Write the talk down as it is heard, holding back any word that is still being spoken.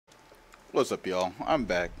What's up, y'all? I'm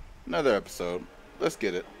back. Another episode. Let's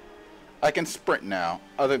get it. I can sprint now.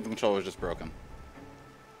 I think the controller is just broken.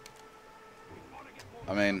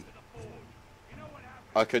 I mean,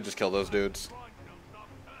 I could just kill those dudes.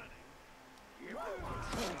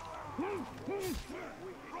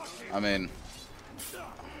 I mean,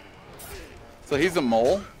 so he's a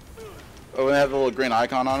mole? Oh, and they have the little green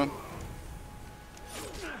icon on him?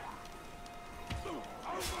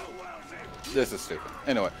 This is stupid.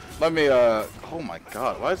 Anyway, let me, oh my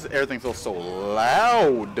god, why does everything feel so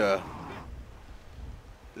loud?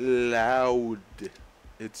 Loud.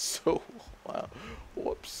 It's so loud.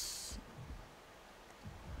 Whoops.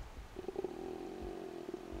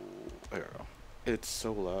 There we go. It's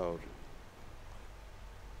so loud.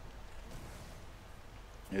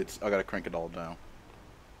 I gotta crank it all down.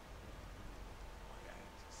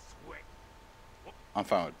 I'm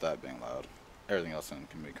fine with that being loud. Everything else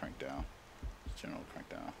can be cranked down. General crank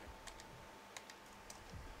down.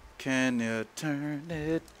 Can you turn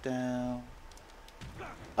it down?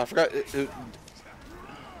 I forgot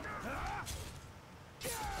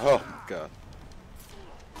oh my god.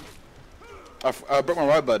 I broke my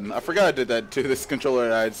right button. I forgot I did that to this controller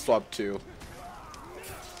that I had swapped to.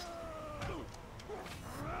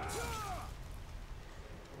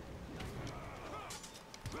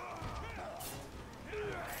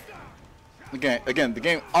 Again, the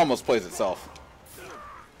game almost plays itself.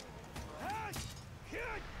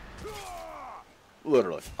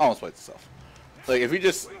 Literally, almost plays itself. Like, if you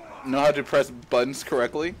just know how to press buttons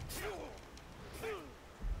correctly,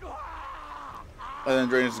 and then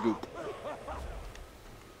drain his goop.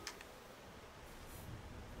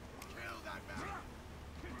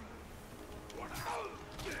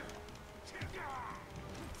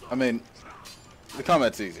 I mean, the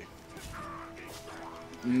combat's easy.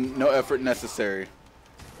 No effort necessary.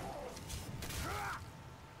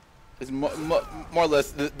 It's more or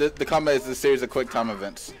less the combat is a series of quick time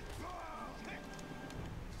events.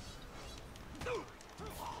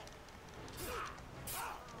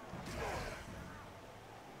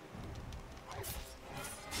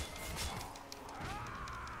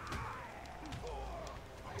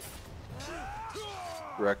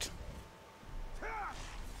 Correct.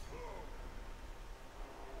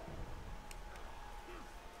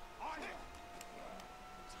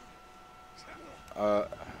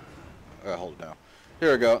 Hold it down.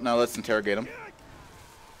 Here we go. Now let's interrogate him.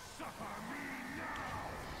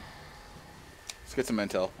 Let's get some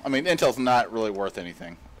intel. I mean, intel's not really worth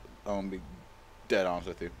anything. I'm gonna be dead honest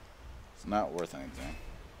with you. It's not worth anything.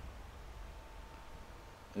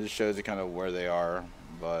 It just shows you kind of where they are,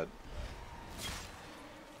 but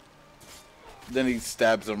then he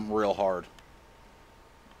stabs them real hard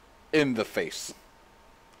in the face.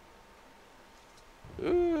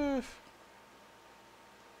 Oof.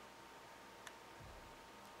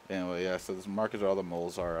 Anyway, yeah, so this markers where all the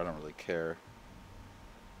moles are. I don't really care.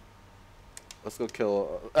 Let's go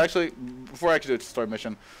kill... actually, before I actually do a story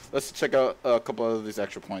mission, let's check out a couple of these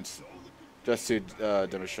extra points. Just to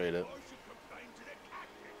demonstrate it.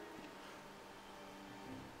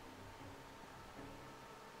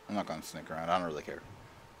 I'm not going to sneak around. I don't really care.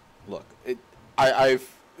 Look,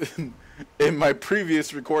 I've... in my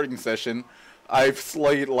previous recording session, I've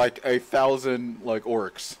slayed like 1,000 like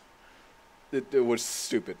orcs. It was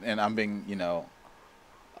stupid, and I'm being, you know,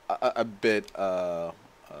 a bit, what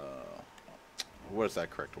is that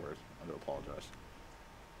correct word? I do apologize.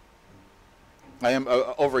 I am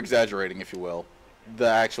over-exaggerating, if you will, the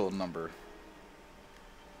actual number.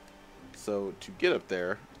 So, to get up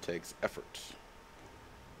there takes effort.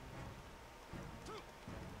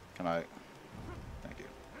 Can I? Thank you.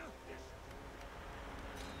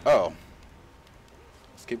 Oh.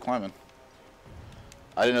 Let's keep climbing.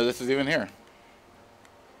 I didn't know this was even here.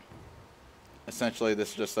 Essentially,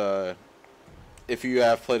 this is just if you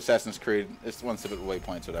have played Assassin's Creed, it's one step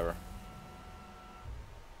waypoints, whatever.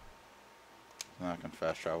 Now I can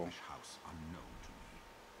fast travel.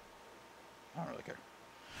 I don't really care.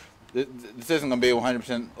 This isn't gonna be a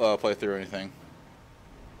 100% playthrough or anything.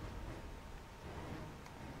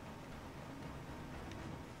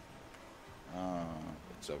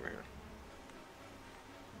 It's over here.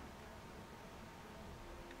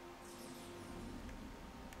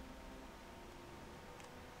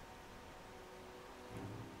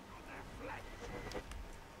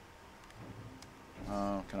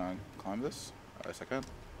 Can I climb this? Yes, I can.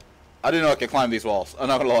 I didn't know I could climb these walls. I'm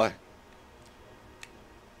not gonna lie.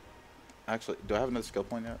 Actually, do I have another skill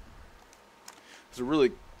point yet? It's a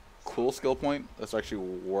really cool skill point that's actually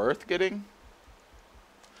worth getting.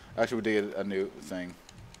 Actually, we did a new thing.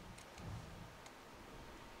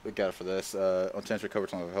 we got it for this. On chance recover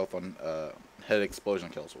some of health on head explosion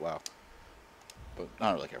kills. Wow. But I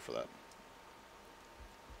don't really care for that.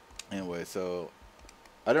 Anyway, so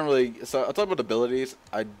I didn't really. So I'll talk about abilities.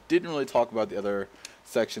 I didn't really talk about the other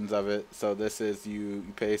sections of it. So this is you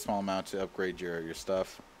pay a small amount to upgrade your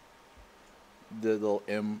stuff. The little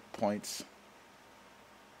M points.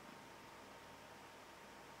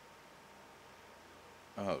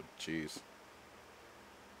 Oh, jeez.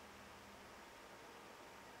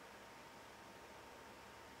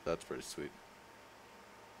 That's pretty sweet.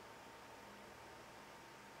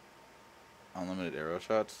 Unlimited arrow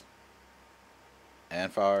shots.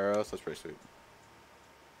 And fire arrows. That's pretty sweet.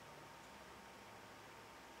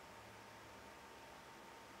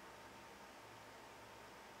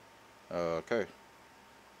 Okay.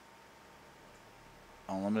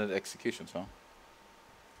 Unlimited executions, huh?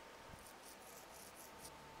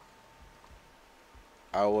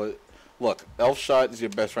 I would look. Elf shot is your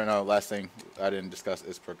best right now. Last thing I didn't discuss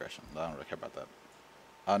is progression. I don't really care about that.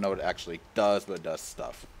 I don't know what it actually does, but it does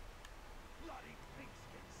stuff.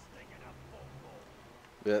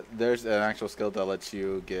 Yeah, there's an actual skill that lets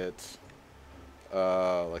you get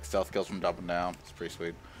like stealth kills from jumping down. It's pretty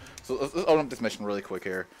sweet. So let's open up this mission really quick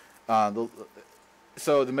here.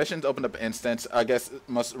 So the missions opened up instant. I guess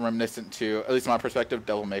most reminiscent to, at least my perspective,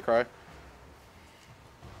 Devil May Cry.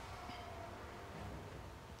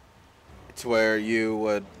 It's where you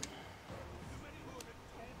would,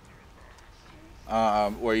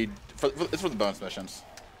 it's for the bonus missions.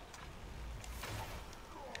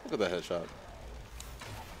 Look at that headshot.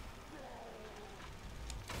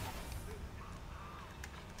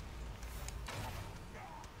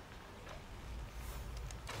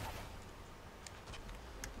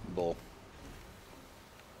 Bull.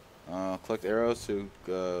 Collect arrows to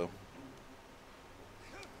go.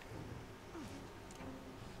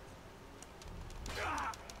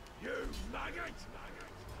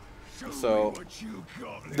 So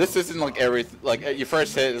this isn't like your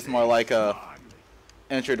first hit is more like a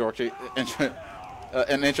an intro to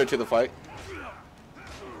the fight.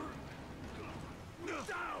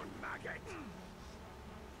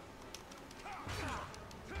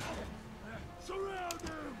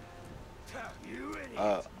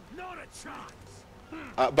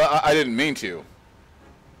 But I didn't mean to.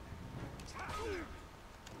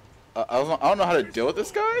 I don't know how to deal with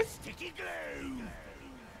this guy.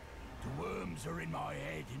 The worms are in my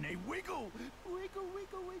head and they wiggle.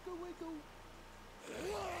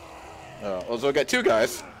 Well, so we got two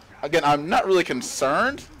guys. Again, I'm not really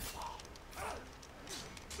concerned.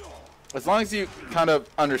 As long as you kind of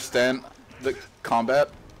understand the combat.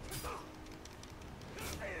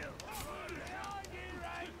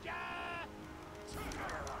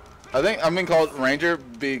 I think I'm being called Ranger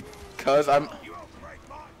because I'm...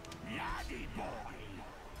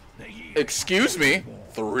 Excuse me?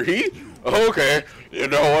 3? Okay. You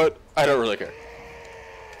know what? I don't really care.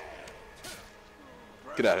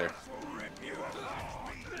 Get out of here.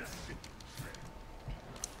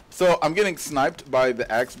 So, I'm getting sniped by the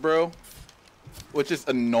axe bro, which is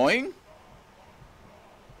annoying.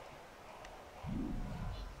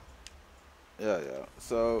 Yeah.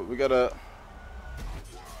 So, we gotta...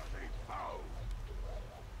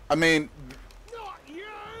 I mean,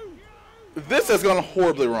 this has gone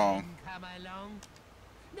horribly wrong.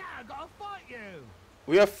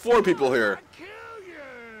 We have 4 people here.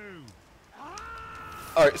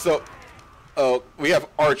 Alright, so we have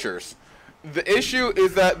archers. The issue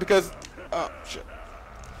is that because oh shit.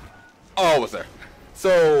 Oh, it was there.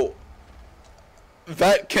 So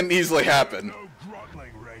that can easily happen. No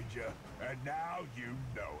grumbling, Ranger, and now you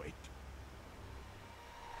know it.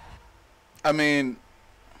 I mean,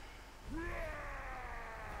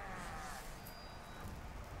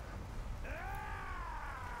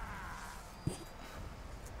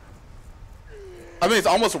 it's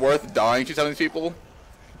almost worth dying to some of these people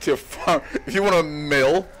to farm. If you want to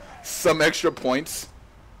mill some extra points,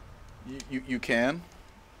 you can.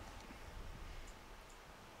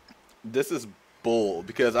 This is bull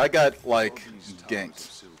because I got like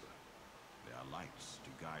ganked.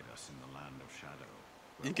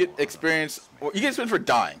 You get experience. Well, you get experience for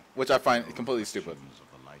dying, which I find completely stupid.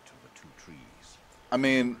 I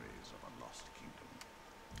mean,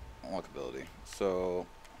 unlock ability. So.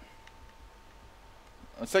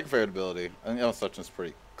 Second favorite ability, I think Eldritch is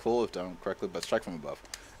pretty cool if done correctly, but strike from above.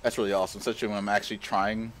 That's really awesome, especially when I'm actually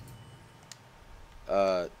trying.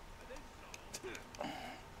 When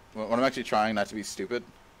I'm actually trying not to be stupid,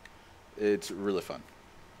 it's really fun.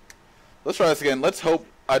 Let's try this again. Let's hope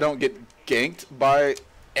I don't get ganked by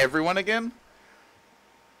everyone again.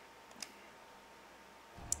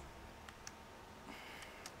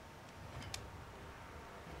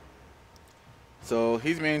 So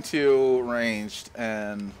he's being too ranged,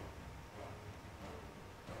 and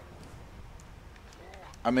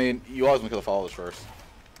I mean, you always want to kill the followers first.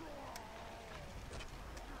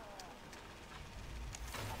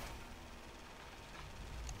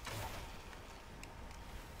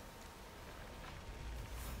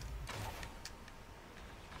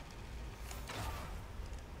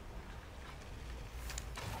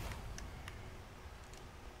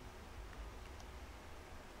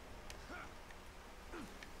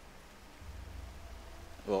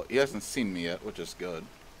 Well, he hasn't seen me yet, which is good.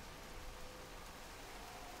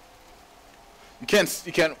 You can't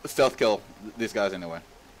stealth kill these guys anyway.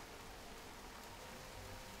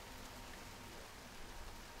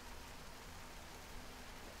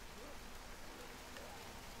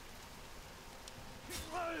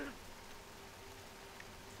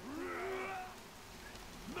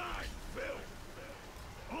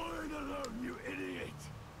 You idiot!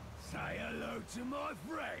 Say hello to my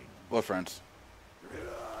friend. What friends?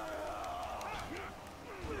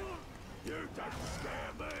 You don't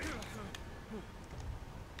scare me.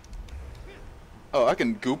 Oh, I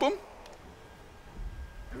can goop him?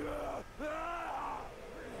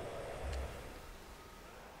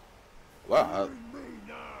 Wow. Me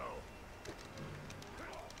now.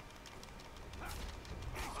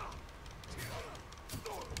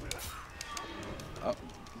 Oh,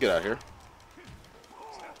 get out of here.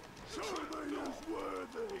 Show me who's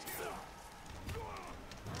worthy.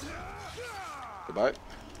 Goodbye.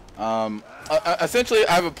 Essentially,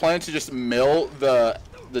 I have a plan to just mill the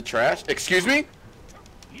trash. Excuse me?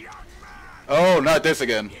 Oh, not this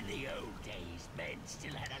again. In the old days, men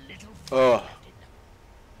still had a little Oh, left in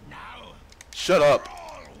them. Now, shut up.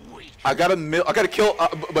 all weak. I gotta kill,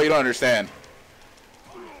 but you don't understand.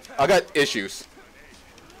 I got issues.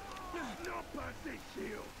 Not past this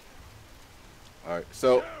shield. Alright,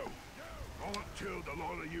 so, I've killed a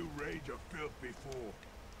lot of you rage of filth before,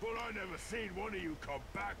 but I never seen one of you come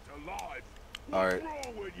back to life. alright. What's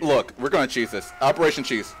wrong with you? Look, we're gonna cheese this. Operation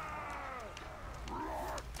Cheese.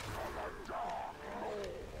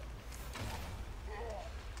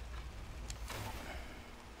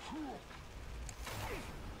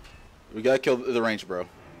 We gotta kill the range, bro.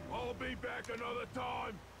 I'll be back another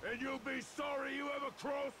time, and you'll be sorry you ever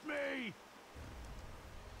crossed me.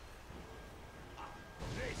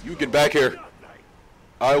 You get back here.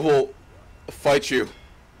 I will fight you.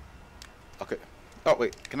 Okay. Oh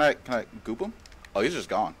wait, can I goop him? Oh, he's just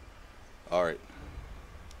gone. All right.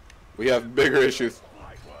 We have bigger issues.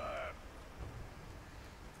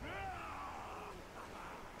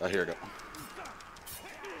 Oh, here we go.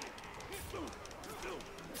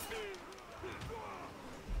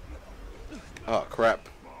 Oh crap.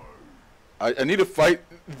 I need to fight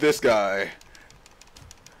this guy.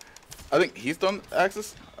 I think he's done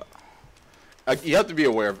Axis. You have to be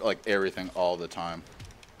aware of like everything all the time.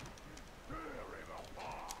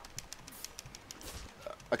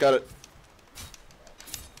 I got it.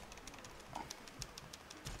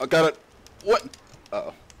 I got it. What?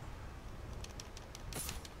 Uh-oh.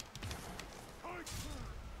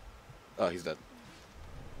 Oh, he's dead.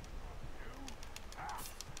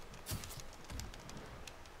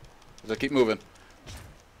 So keep moving.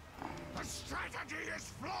 The strategy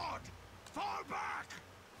is flawed. Fall back.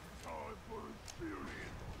 Time for a serious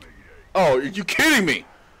meeting. Oh, are you kidding me?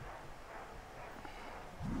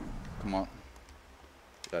 Come on.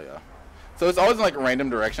 Yeah. So it's always in like random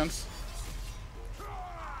directions.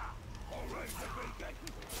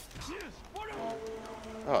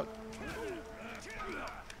 Oh.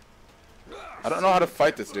 I don't know how to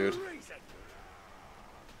fight this dude.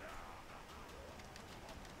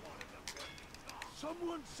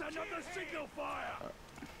 Someone send up the signal fire.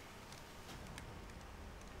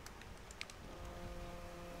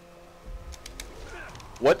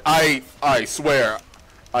 What? I swear.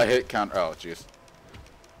 I hit counter. Oh, jeez.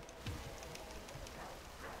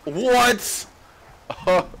 What?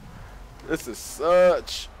 Oh, this is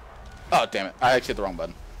such... Oh, damn it. I actually hit the wrong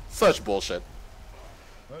button. Such bullshit.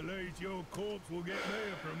 At least your corpse will get me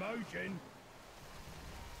a promotion.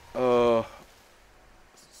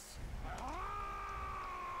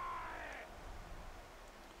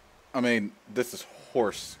 I mean, this is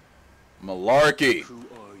horse malarkey. Who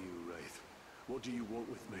are you, Wraith? What do you want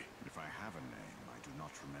with me? If I have a name, I do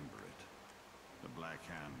not remember it. The Black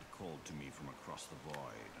Hand called to me from across the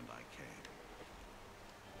void, and I came.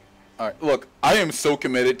 Alright, look, I am so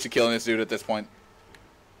committed to killing this dude at this point.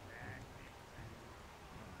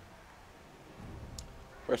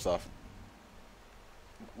 First off,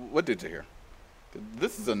 what dudes are here?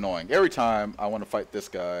 This is annoying. Every time I want to fight this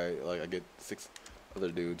guy, like I get 6 other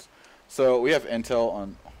dudes. So we have intel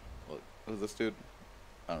on... Look, Who's this dude?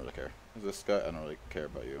 I don't really care. Who's this guy? I don't really care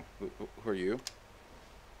about you. Who are you?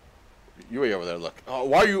 You way over there, look. Oh,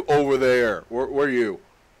 why are you over there? Where are you?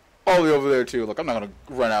 All the way over there, too. Look, I'm not gonna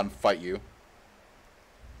run out and fight you.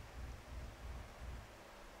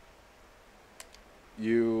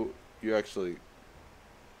 You actually...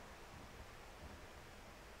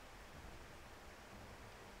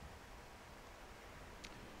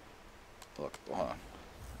 Look, hold on.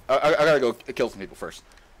 I gotta go kill some people first.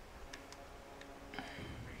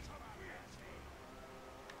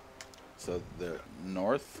 So, the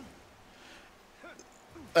north.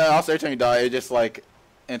 Also, every time you die, it just, like,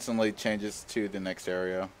 instantly changes to the next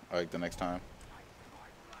area. Like, the next time.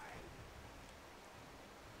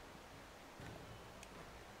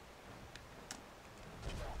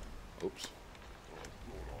 Oops.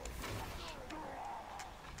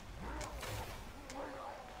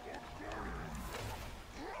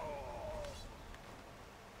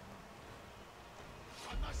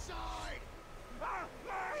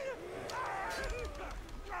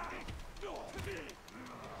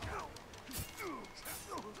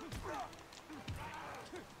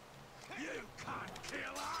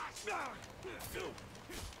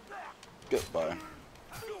 Goodbye.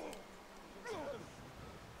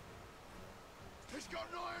 He's got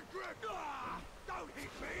an iron grip. Don't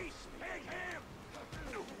hit me, hit him.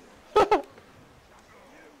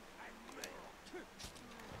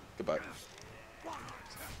 Goodbye.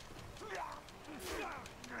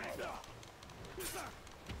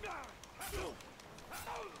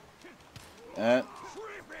 And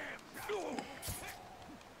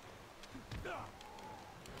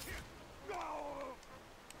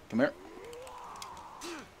come here.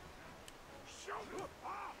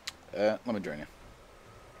 Let me join you.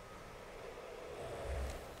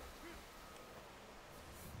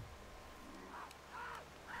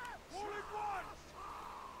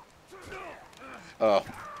 Oh.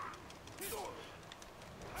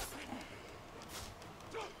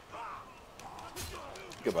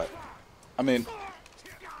 Goodbye. I mean...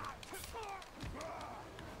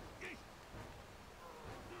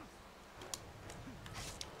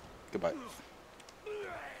 Goodbye.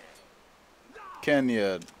 Can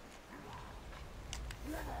you...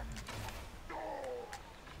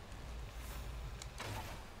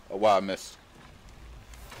 Oh, wow, I missed.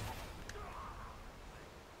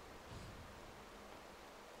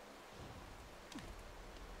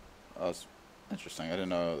 Oh, that's interesting. I didn't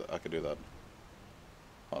know I could do that.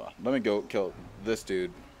 Hold on. Let me go kill this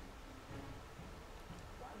dude.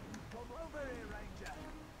 Come over here, Ranger.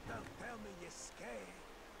 Don't tell me you're scared.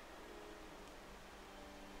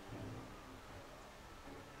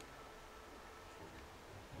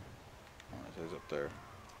 Alright, so he's up there.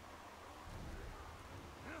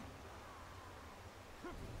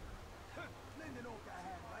 Lending off a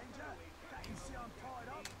hand, Ranger. Can't you see I'm tied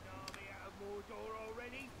up? Army out of Mordor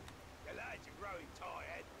already? Your lads are growing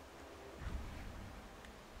tired.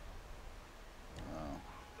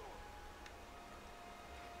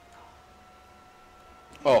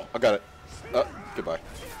 Oh, I got it. Goodbye.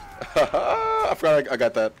 I forgot I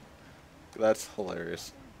got that. That's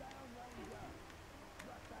hilarious.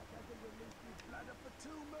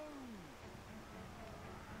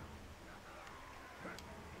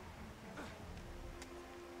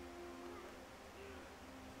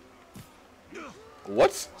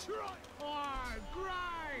 What? Oh,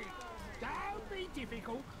 great! Don't be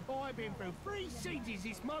difficult. I've been through 3 sieges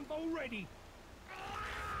this month already.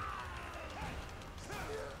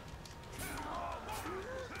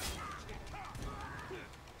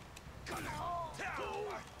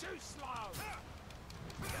 Too slow.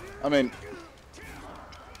 I mean...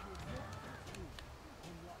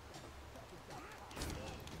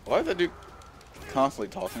 Why is that dude constantly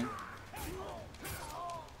talking?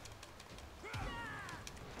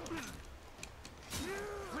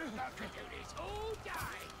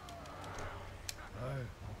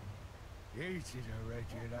 Hated a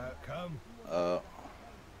wretched outcome.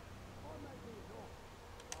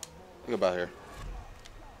 Goodbye here.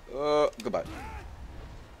 Goodbye.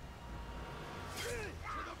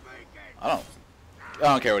 I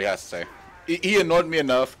don't care what he has to say. He annoyed me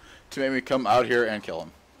enough to make me come out here and kill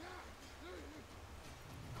him.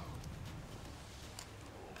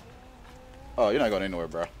 Oh, you're not going anywhere,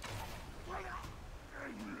 bro.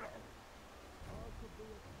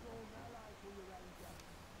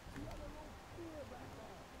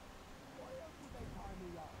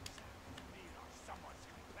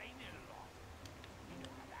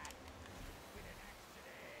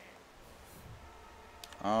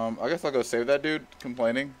 I guess I'll go save that dude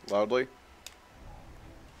complaining loudly.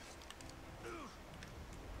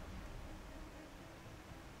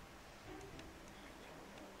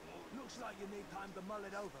 Looks like you need time to mull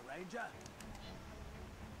it over, Ranger.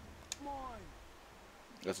 Mine.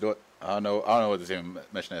 Let's do it. I don't know what this even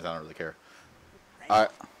mission is. I don't really care. I.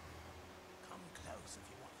 Come close if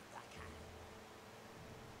you want the black hand.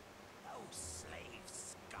 Oh, slave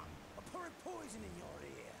scum. I'm pouring poison in your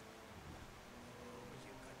ear. Oh,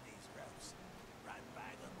 you cut these ropes. Right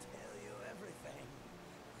back will tell you everything.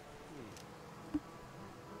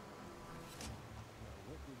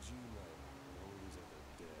 What would you know? No one's ever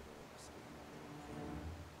dead, honestly.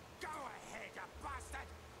 Go ahead, you bastard!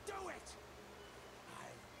 Do it!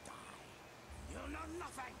 I'll die. You'll know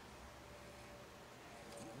nothing!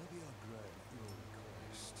 Maybe I'll grant your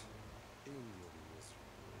request in your misery.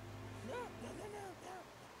 No.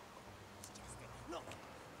 It's just it. Look,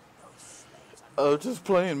 those slaves are Oh, just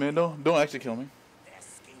playing, man. Don't actually kill me. their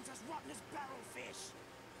skins as rotten as barrelfish.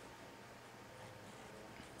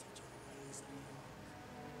 Teach you the ways of the orc.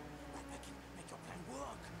 Right back and make your plan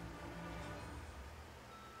work.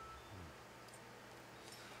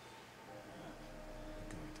 I'm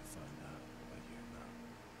going to find out what you know.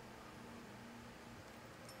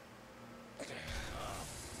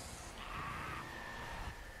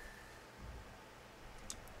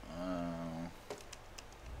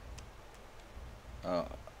 Oh.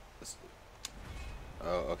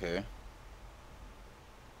 Oh, okay.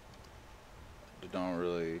 They don't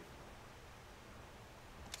really.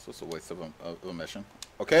 So it's a waste of a mission.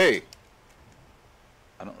 Okay.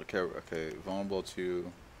 I don't really care. Okay, vulnerable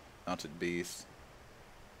to mounted beasts.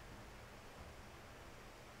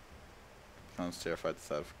 Becomes terrified at the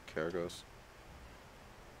sight of Caragos.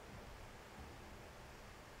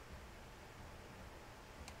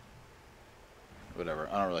 Whatever.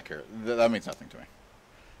 I don't really care. That means nothing to me.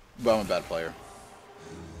 But I'm a bad player.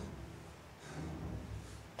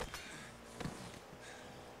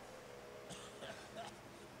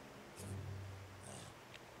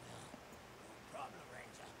 Problem,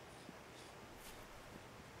 Ranger.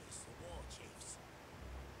 It's the war chiefs.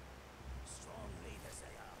 Strong leaders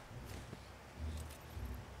they are.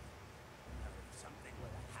 Now, if something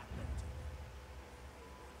were to happen to them, they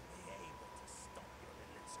wouldn't be able to stop your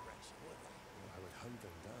little insurrection, would they? I would hope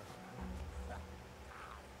they don't. They're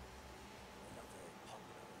not very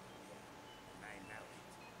popular around here, and they know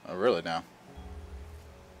it. Oh, really now?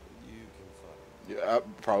 You can find Yeah,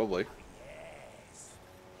 probably. Yes.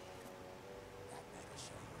 That better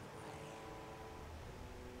show you the way.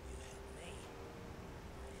 You help me, I help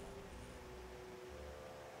you.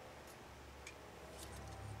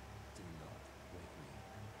 Do not make me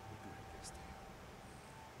regret this day.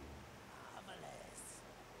 Marvelous.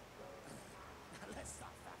 Now let's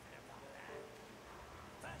stop faffing about that.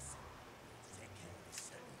 First, let's take care of this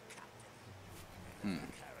certain captain.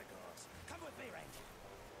 Caragors. Come with me, Ranger.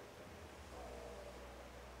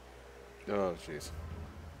 Oh, jeez.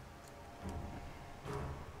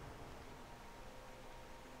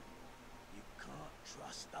 You can't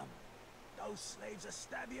trust them. Those slaves will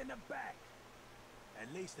stab you in the back.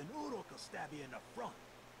 At least an Uruk will stab you in the front.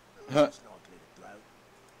 Most likely the throat.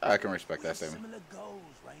 I can respect We that have statement. similar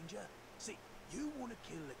goals, Ranger. See, you want to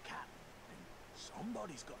kill the captain, and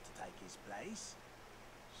somebody's got to take his place.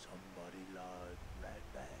 Somebody like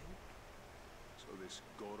Ratbag. So this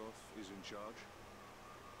Goroth is in charge?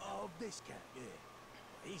 Of this camp, yeah.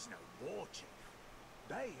 He's no war chief.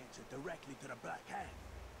 They answer directly to the Black Hand.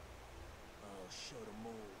 I'll show them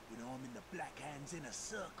all when I'm in the Black Hand's inner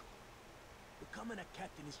circle. Becoming a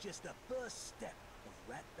captain is just the first step of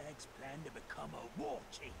Ratbag's plan to become a war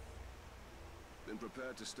chief. Then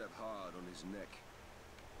prepare to step hard on his neck.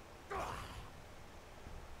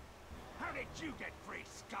 How did you get free,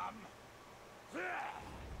 scum? The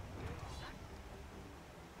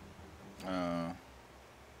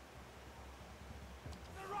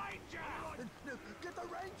Ranger! Get the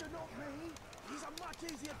Ranger, not me! He's a much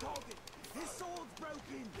easier target. His sword's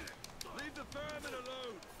broken. Leave the vermin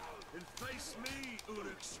alone and face me,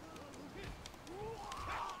 Uruks.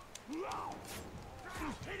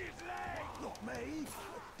 Hit his leg! Not me.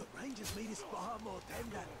 The Ranger's meat is far more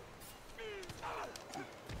tender.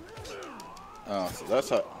 Oh, so that's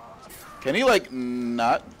how. Can he like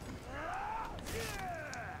not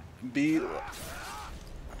be?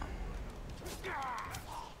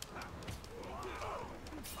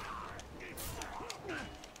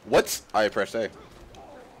 What? I pressed A.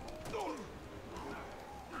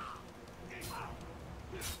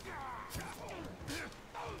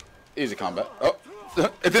 Easy combat. Oh,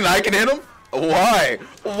 and then I can hit him? Why?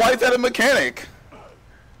 Why is that a mechanic?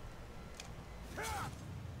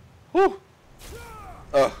 Whew.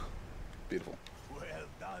 Oh, beautiful. Well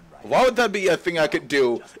done, Ranger. Why would that be a thing I could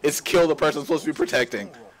do? Is kill the person I'm supposed to be protecting?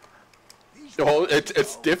 Oh,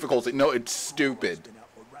 it's difficult. No, it's stupid. Been out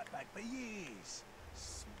for Ratback for years.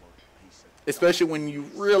 Smug piece of Especially when you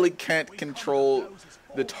really can't control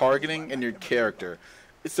the targeting and your character.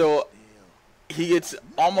 So deal. he gets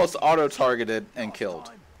almost auto-targeted and killed.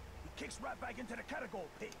 Time, he kicks Ratback into the Caragor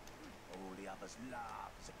pit. All the others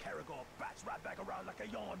laugh as the Caragor bats Ratback around like a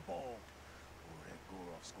yarn ball. Oh, that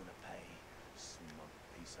Gorov's gonna pay. Smug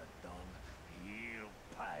piece of dung. He'll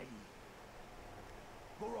pay.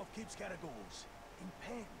 Gorov keeps Caragors in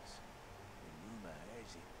pens. And rumor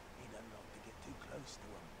has it he doesn't like to get too close to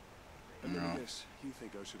them. Yes, you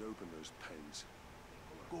think I should open those pens?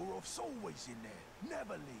 Gorov's always in there.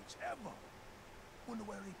 Never leaves, ever. Wonder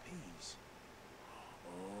where he pees.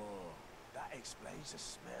 Oh, that explains the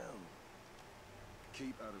smell.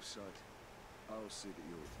 Keep out of sight. I'll see that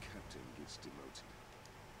your captain gets demoted.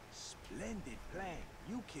 Splendid plan.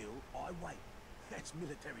 You kill, I wait. That's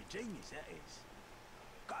military genius, that is.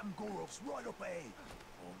 Captain Gorov's right up ahead.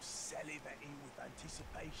 I'm salivating with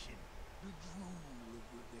anticipation. The drool of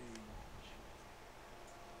revenge.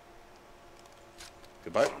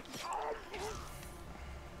 Goodbye.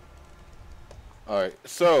 Alright,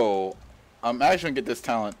 so I'm actually gonna get this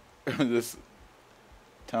talent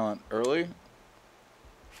early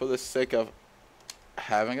for the sake of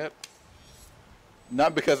having it.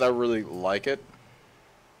 Not because I really like it.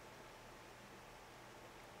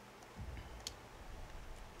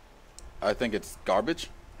 I think it's garbage.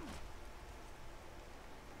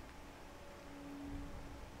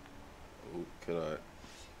 Ooh, could I?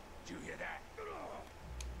 Did you hear that?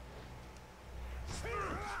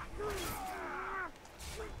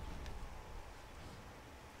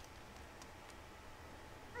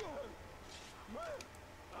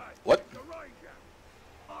 What? The Ranger!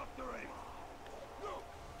 After him! Look!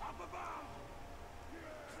 Up above!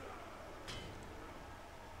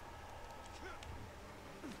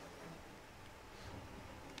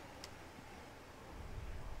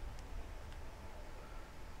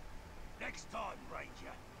 Next time, Ranger.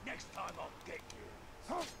 Next time I'll get you.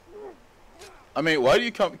 I mean, why do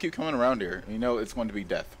you keep coming around here? You know it's going to be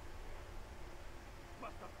death.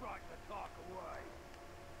 Must have frightened the dark away.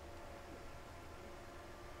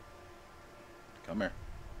 Come here.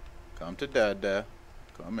 Come to Dad, Dad.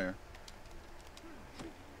 Come here.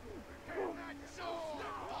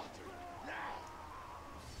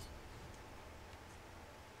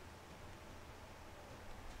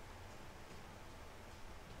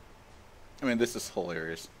 I mean, this is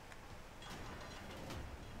hilarious.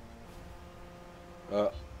 I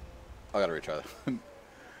gotta retry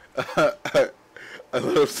that. I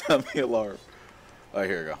let him sound the alarm. Alright,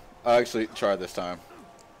 here we go. I'll actually try this time.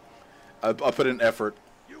 I'll put in effort.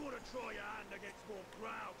 You want to try your hand against more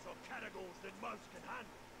crowds or Caragors than most can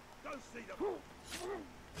handle? Go see them.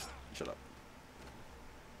 Shut up.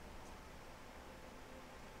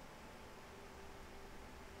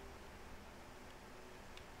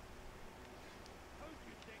 Who do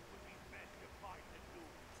you think would be best to fight the duel?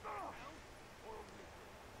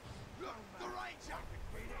 The Ranger!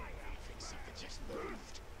 He thinks something just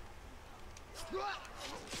moved.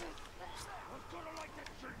 I'm gonna like that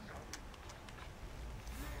shit.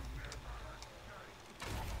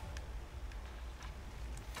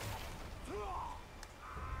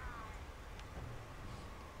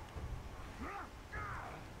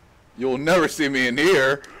 You'll never see me in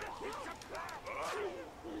here.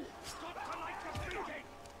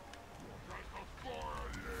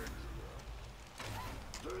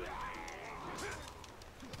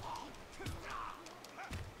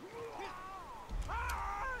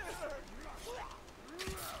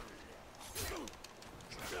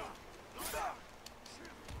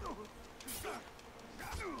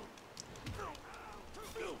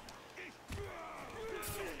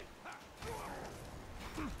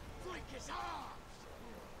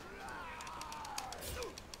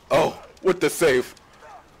 Oh, with the save.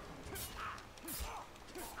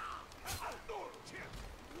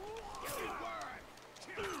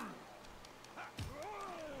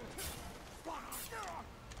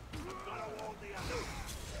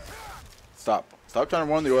 Stop. Stop trying to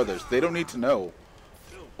warn the others. They don't need to know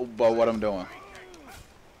about what I'm doing.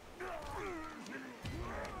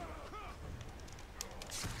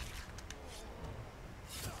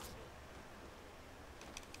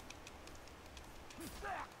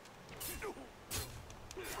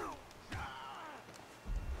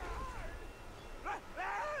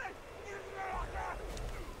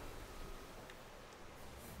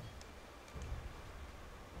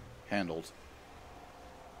 Handled.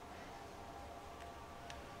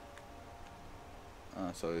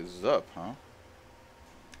 So he's up, huh?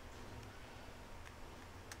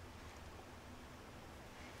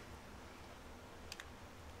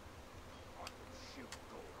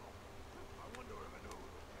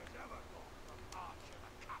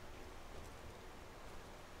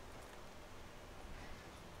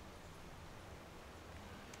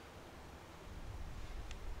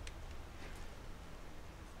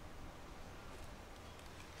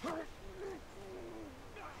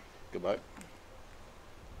 Goodbye.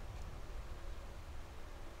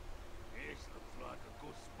 This looks like a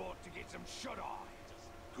good spot to get some shut-eye.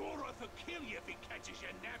 Goroth will kill you if he catches you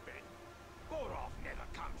napping. Goroth never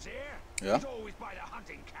comes here. Yeah? He's always by the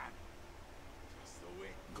hunting camp. That's the way.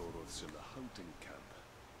 Goroth's in the hunting camp.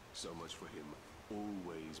 So much for him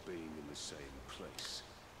always being in the same place.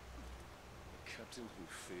 A captain who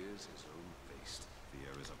fears his own beast.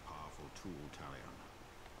 Fear is a powerful tool, Talion.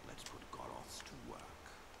 Let's put Goroths to work.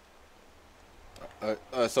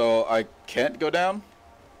 So I can't go down?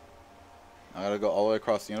 I gotta go all the way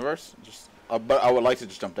across the universe? Just, but I would like to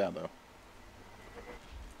just jump down, though.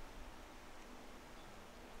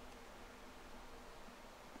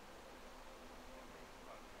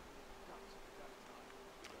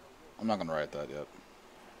 I'm not gonna write that yet.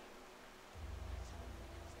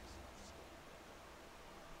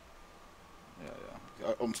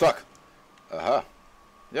 Yeah. I'm stuck. Aha.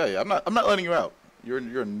 Yeah. I'm not letting you out. You're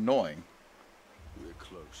annoying. We're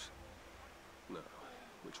close. Now,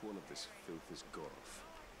 which one of this filth is Goroth?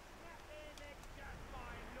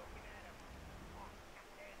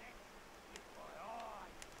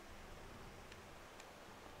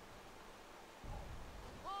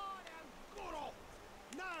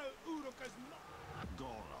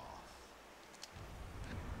 Goroth.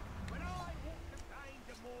 When I walk the plains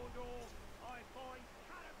of Mordor, I find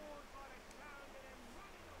caragors by the sound of them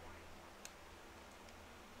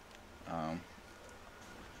running away.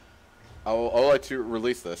 I would like to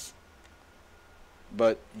release this,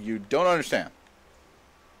 but you don't understand.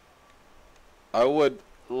 I would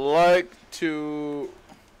like to.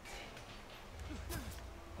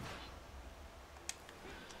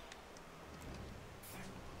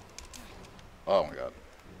 Oh my god.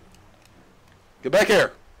 Get back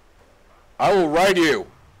here! I will ride you!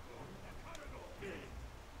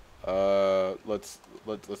 Let's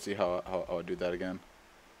see how I do that again.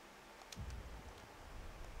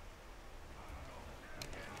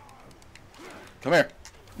 Come here.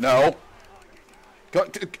 No.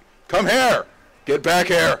 Come here! Get back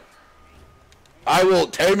here! I will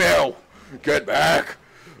tame you! Get back!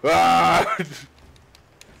 Ah!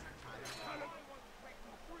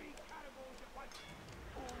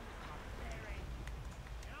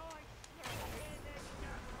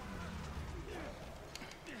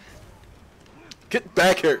 Get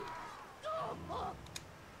back here!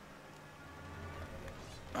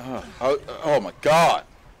 Oh my god!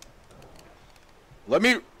 Let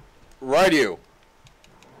me ride you!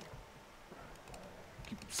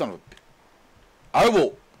 You son of a... I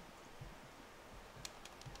will...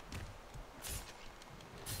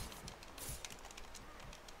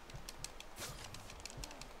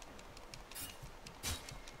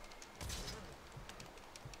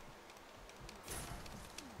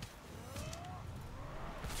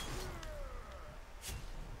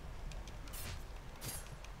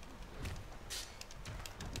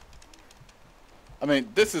 I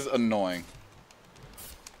mean, this is annoying.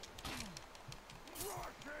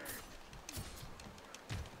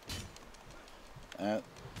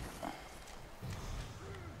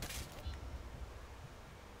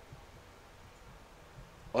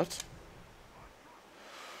 What?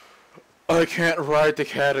 I can't ride the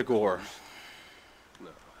Catagor.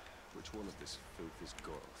 No. Which one of this filth is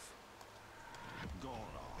Goroth? Goroth.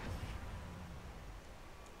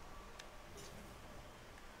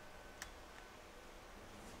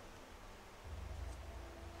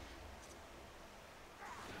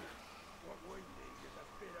 What we need is a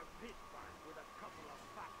bit of pit fun with a couple of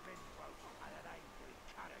fat minstrels and an angry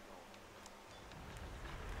caragor.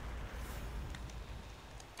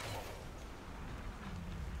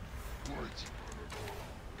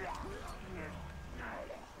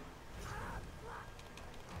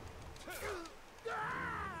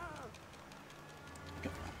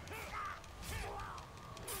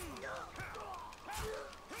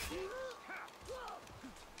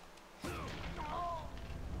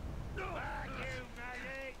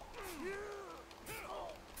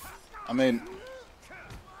 I mean...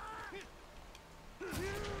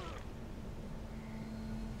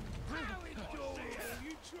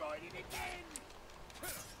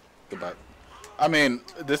 Goodbye. I mean,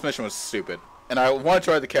 this mission was stupid. And I want to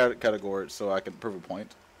try the category so I can prove a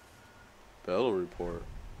point. Battle report.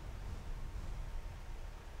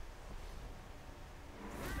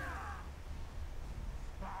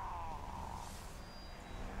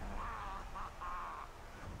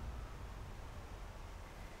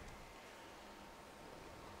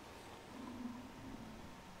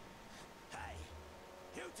 Hey,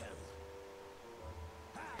 you two.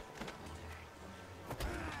 Hey.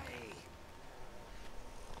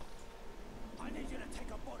 I need you to take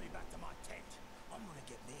a body back to my tent. I'm gonna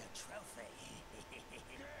get me a trophy. Get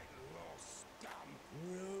lost, scum.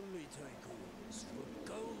 We only take orders from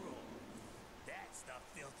Goro. That's the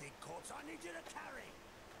filthy corpse I need you to carry.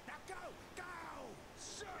 Now go, go!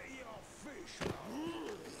 Say your fish.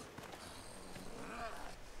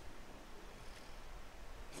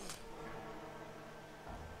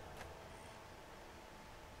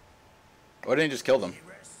 Why didn't you just kill them? Be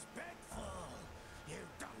respectful, you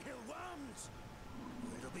dunghill worms.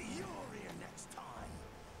 It'll be your ear next time.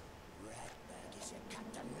 Ratbag is your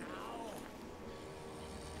captain now.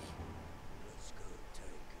 Let's go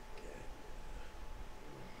take a gander.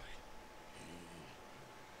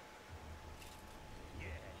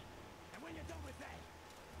 Yeah. And when you're done with that,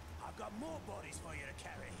 I've got more bodies for you to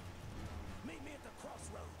carry. Meet me at the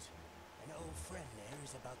crossroads. An old friend there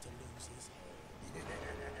is about to lose his head.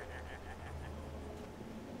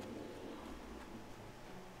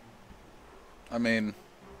 I mean,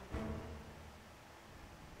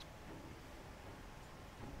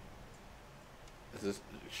 is this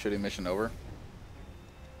shitty mission over?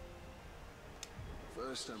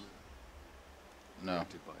 First, I'm No.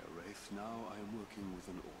 affected by a wraith. Now I am working with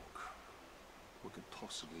an orc. What could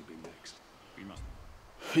possibly be next? We must.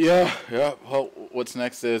 Yeah, yeah. Well, what's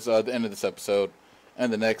next is the end of this episode,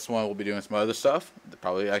 and the next one we'll be doing some other stuff.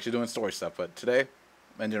 Probably actually doing story stuff. But today,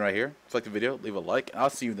 I'm ending right here. If you like the video, leave a like, and I'll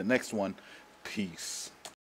see you in the next one. Peace.